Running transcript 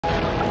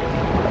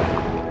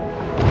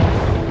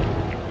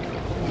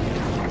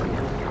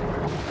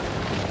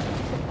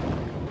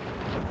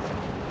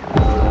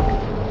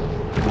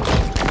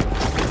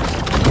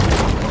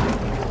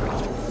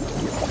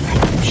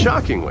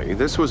Shockingly,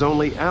 this was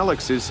only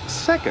Alex's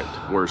second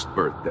worst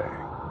birthday.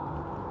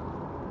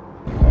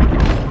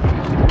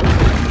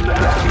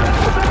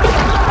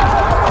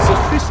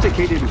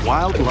 Sophisticated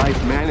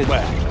wildlife management.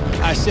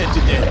 Well, I said to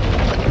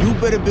them, you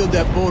better build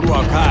that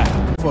boardwalk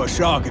higher for a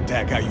shark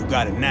attack how you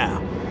got it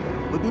now.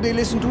 But do they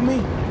listen to me?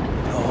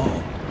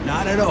 No,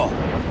 not at all.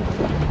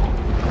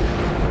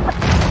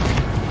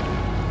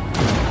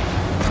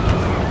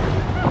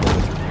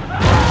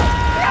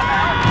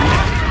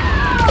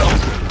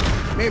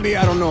 Maybe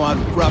I don't know how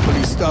to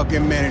properly stock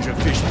and manage a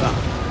fish pond,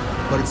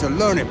 but it's a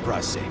learning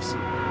process.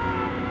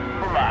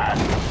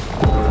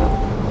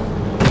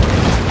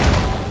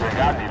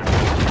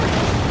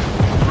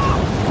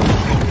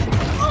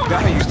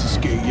 That used to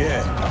skate,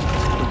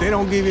 yeah. But they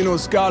don't give you no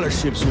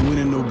scholarships for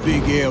winning no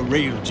big air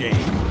rail jam.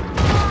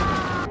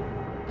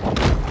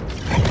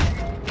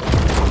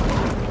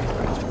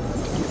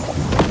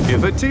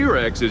 If a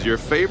T-Rex is your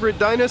favorite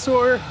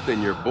dinosaur,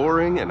 then you're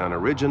boring and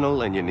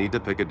unoriginal and you need to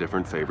pick a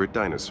different favorite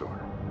dinosaur.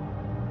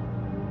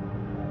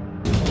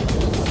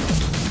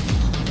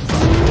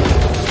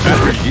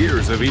 After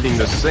years of eating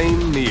the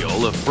same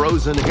meal of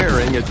frozen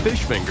herring at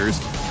Fish Fingers,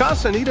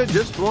 Casanita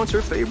just wants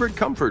her favorite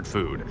comfort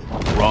food,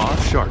 raw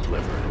shark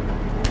liver.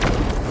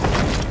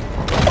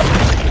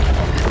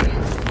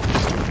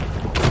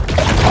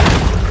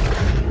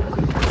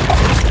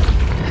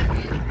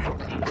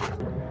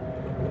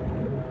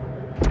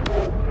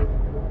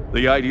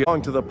 The idea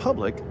belonging to the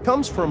public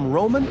comes from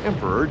Roman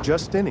Emperor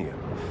Justinian,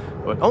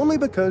 but only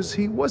because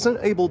he wasn't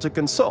able to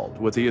consult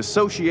with the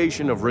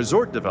Association of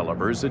Resort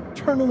Developers'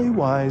 eternally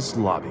wise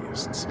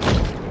lobbyists.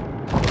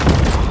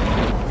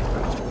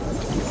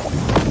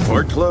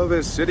 Port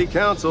Clovis City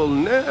Council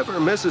never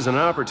misses an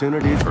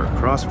opportunity for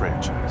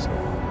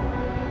cross-franchising.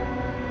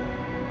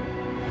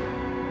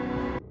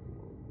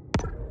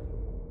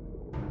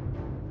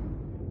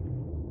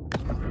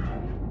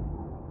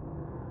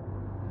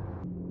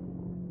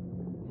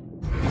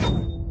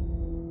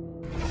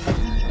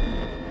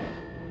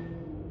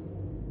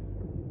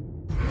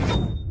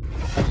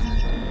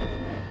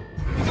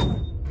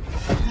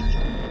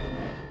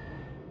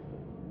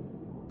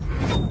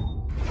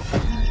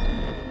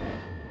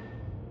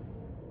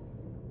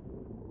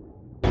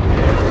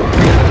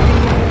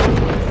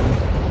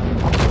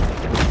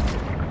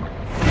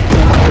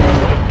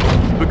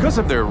 Because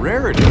of their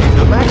rarity,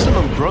 the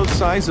maximum growth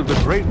size of the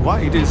great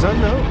white is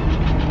unknown.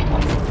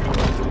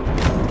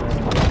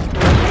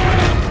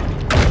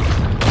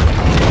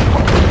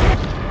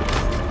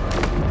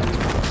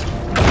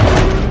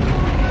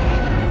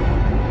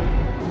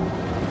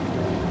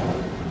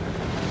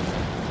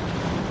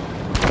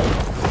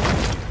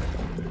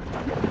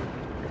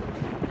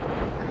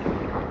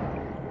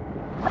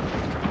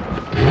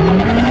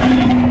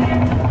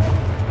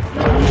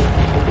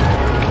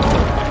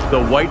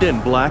 The white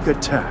and black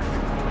attack.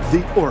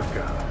 The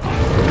orca.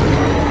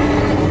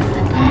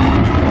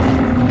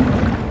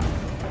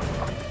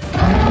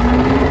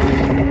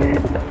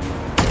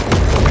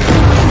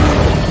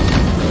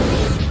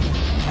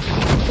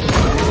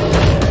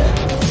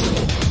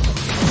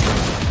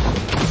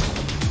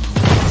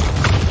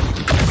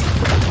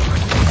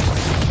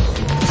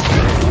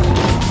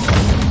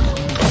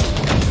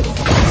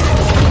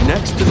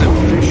 Next to the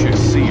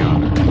vicious sea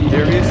otter,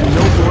 there is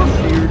no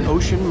more feared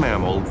ocean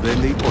mammal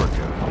than the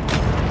orca.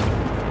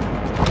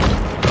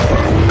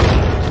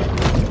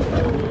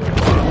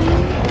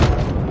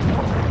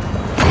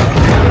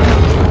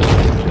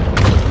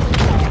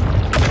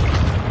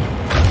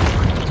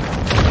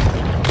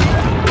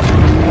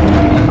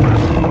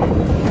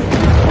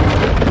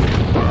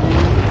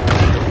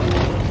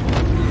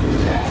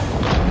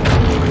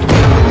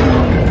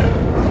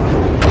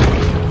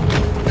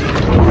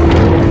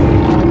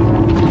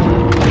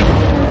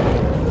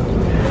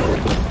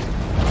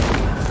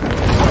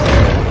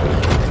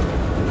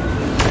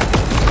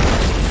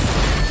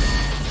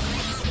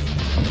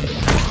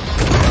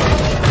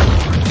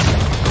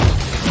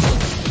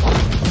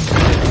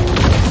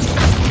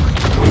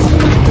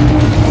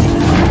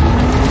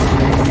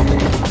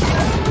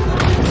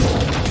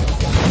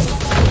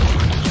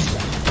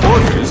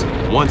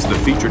 Once the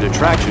featured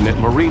attraction at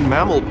marine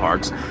mammal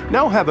parks,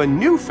 now have a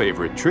new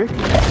favorite trick,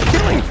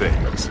 killing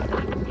things.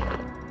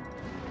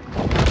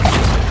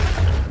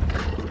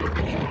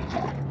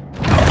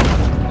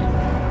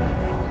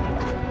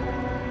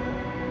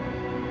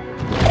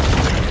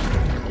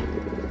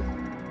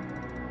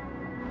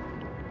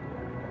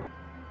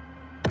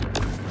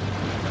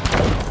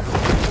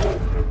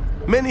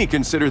 Many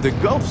consider the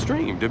Gulf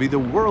Stream to be the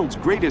world's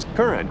greatest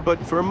current, but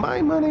for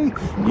my money,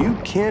 you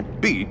can't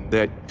beat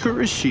that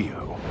Kuroshio.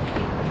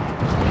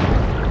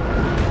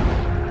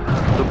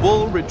 The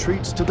bull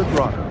retreats to the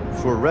grotto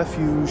for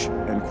refuge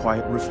and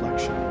quiet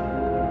reflection.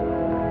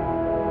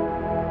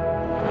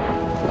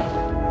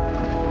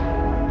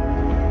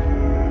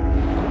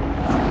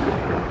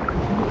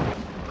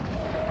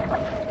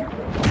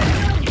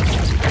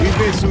 We've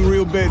had some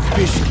real bad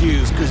fish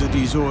kills because of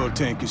these oil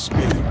tankers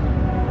spinning.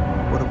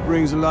 But it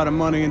brings a lot of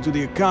money into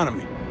the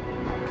economy.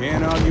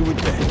 Can't argue with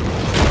that.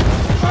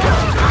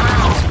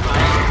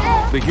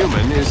 the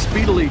human is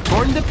speedily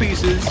torn to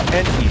pieces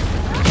and eaten.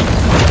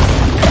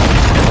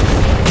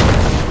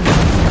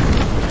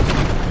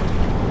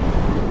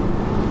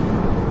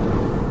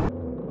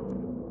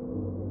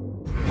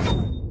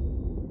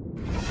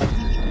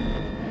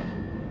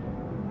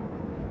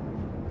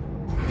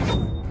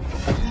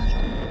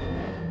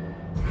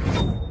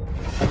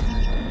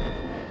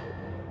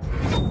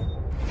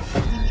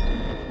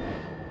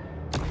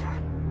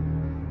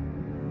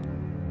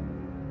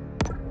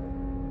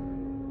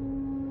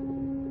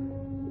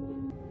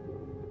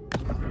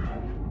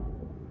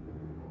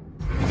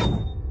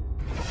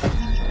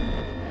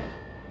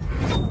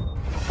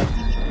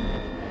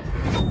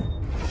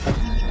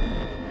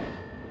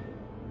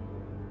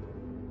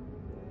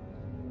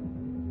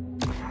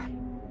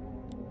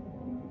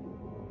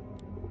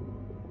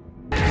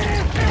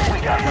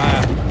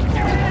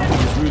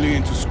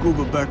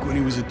 Scuba back when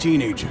he was a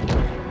teenager.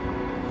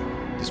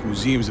 This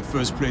museum's the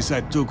first place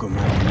I took him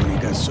after when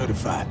he got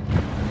certified.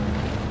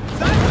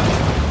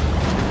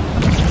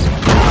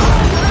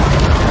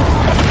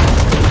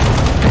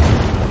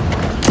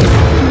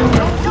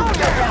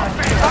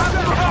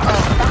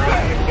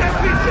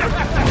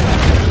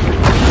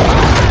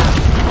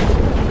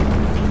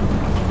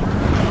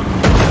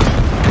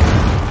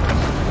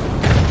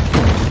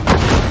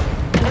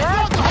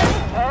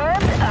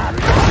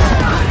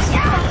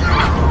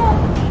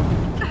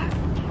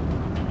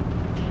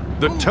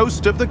 The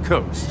toast of the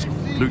coast,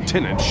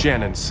 Lieutenant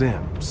Shannon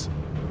Sims.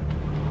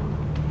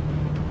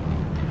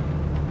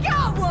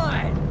 Got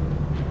one!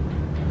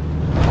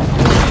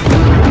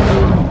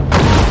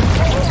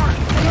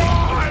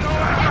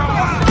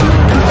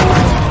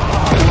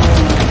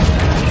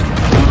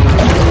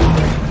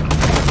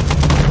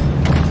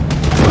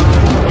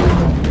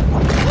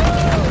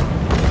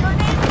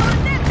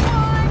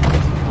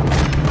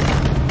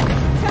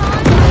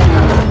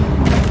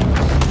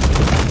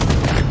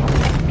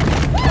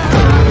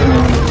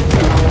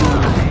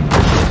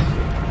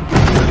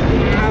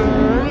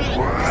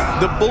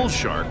 The bull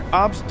shark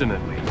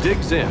obstinately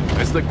digs in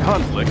as the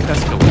conflict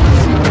escalates.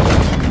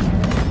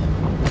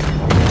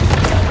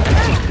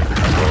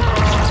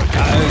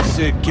 I heard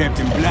said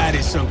Captain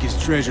Blighty sunk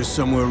his treasure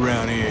somewhere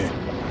around here.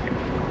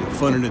 Been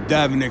funding a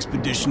diving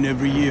expedition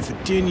every year for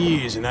 10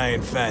 years and I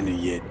ain't found it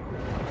yet.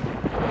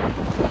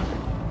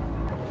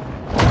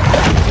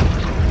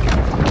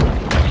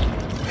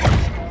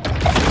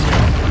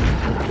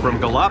 From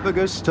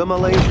Galapagos to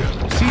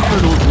Malaysia, sea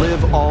turtles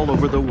live all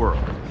over the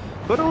world.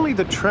 But only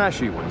the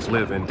trashy ones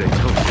live in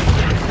Daytona.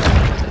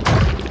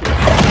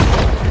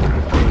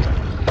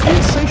 The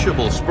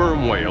insatiable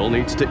sperm whale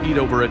needs to eat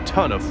over a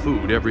ton of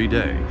food every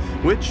day,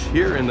 which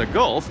here in the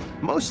Gulf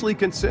mostly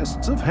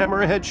consists of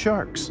hammerhead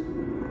sharks.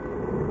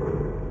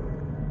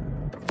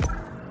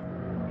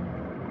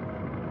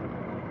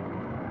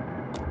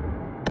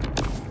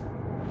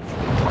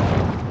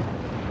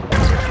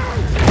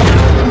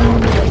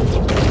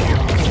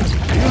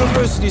 The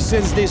university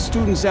sends their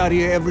students out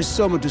here every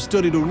summer to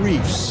study the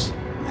reefs.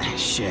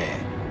 Shit.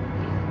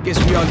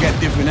 Guess we all got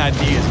different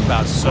ideas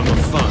about summer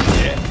fun,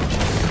 yeah?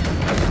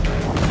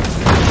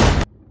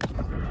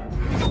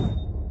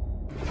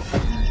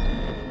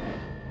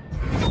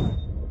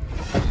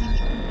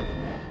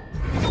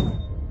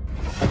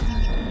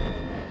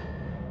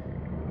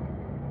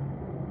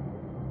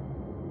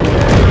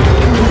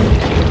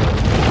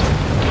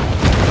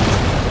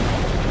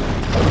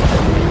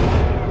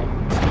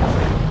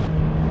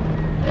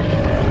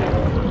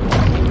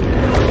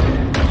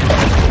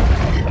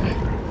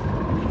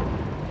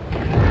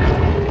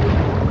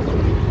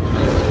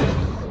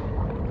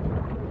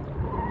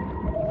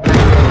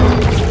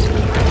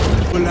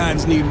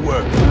 Lines need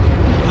work.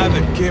 I've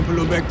had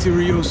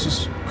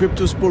campylobacteriosis,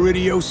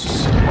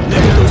 cryptosporidiosis,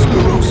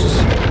 leptospirosis.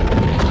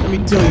 Let me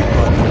tell you,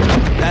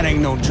 partner, that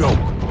ain't no joke.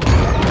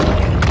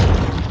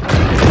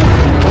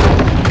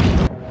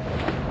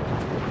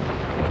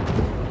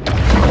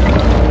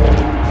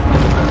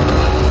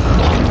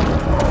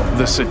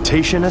 The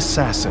cetacean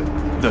assassin,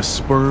 the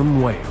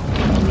sperm whale.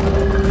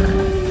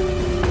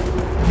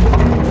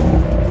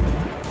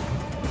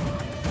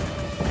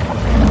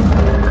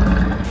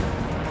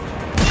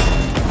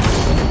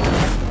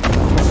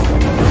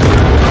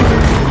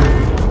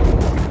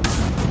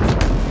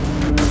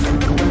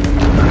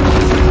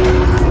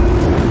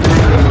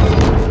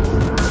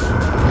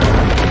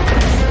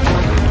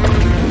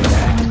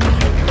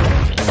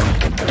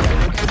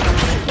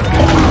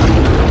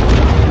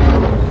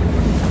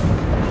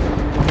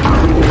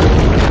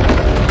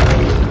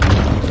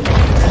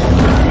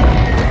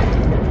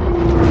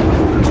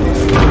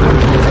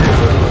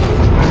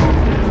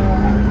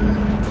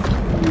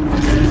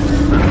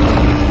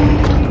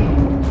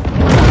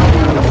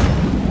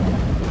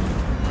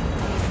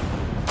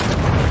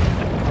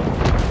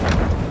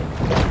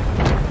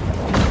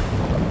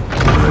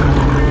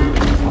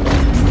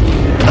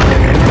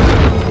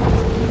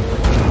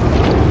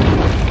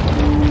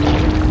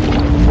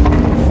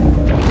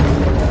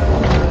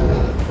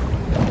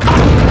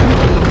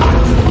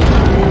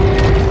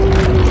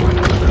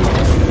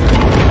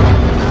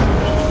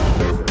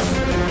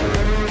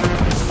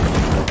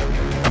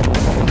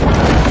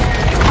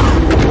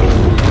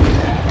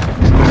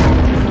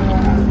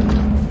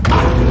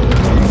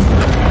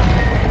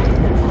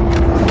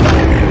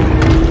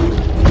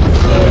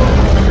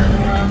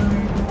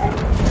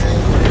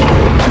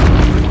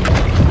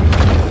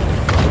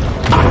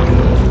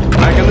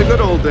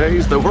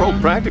 the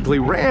world practically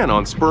ran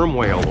on sperm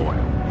whale oil.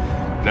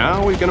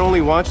 Now we can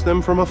only watch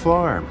them from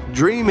afar,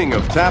 dreaming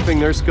of tapping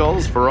their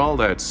skulls for all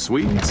that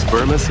sweet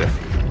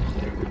spermaceti.